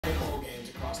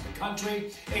across the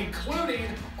country, including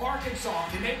Arkansas.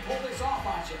 Can they pull this off,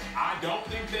 Acho? I don't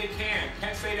think they can.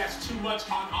 Penn State has too much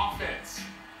on offense.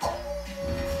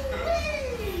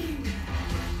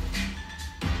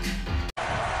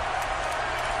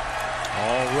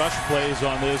 All rush plays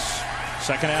on this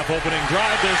second half opening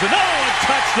drive. There's a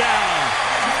touchdown.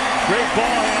 Great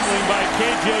ball handling by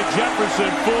KJ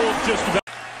Jefferson. Fooled just about.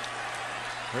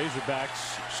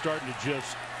 Razorbacks starting to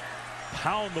just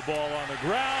pound the ball on the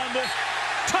ground.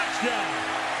 Touchdown.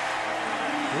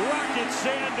 Rocket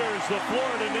Sanders, the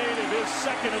Florida native, is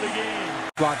second of the game.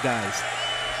 Block guys.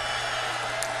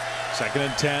 2nd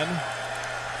and 10.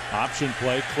 Option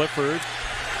play. Clifford.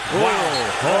 Wow.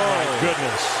 Oh my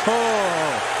goodness.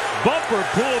 Bumper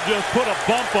Pool just put a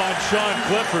bump on Sean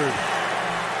Clifford.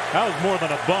 That was more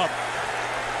than a bump.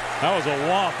 That was a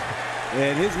whomp.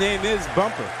 And his name is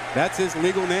Bumper. That's his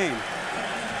legal name.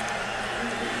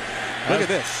 Look at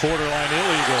this. Borderline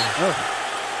illegal. Oh.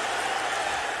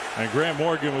 And Graham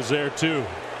Morgan was there too.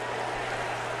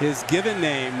 His given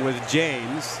name was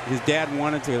James. His dad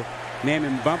wanted to name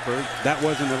him Bumper. That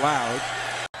wasn't allowed.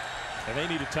 And they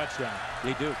need a touchdown.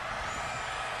 They do.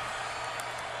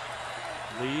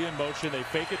 Lee in motion. They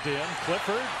fake it to him.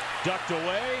 Clifford ducked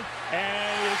away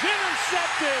and is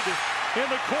intercepted in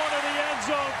the corner of the end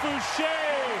zone. Fouché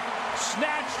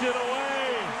snatched it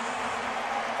away.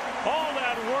 All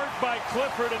that work by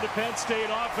Clifford in the Penn State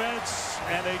offense,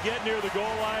 and they get near the goal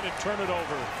line and turn it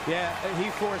over. Yeah, he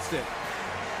forced it.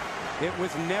 It was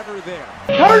never there.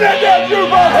 Turn it down,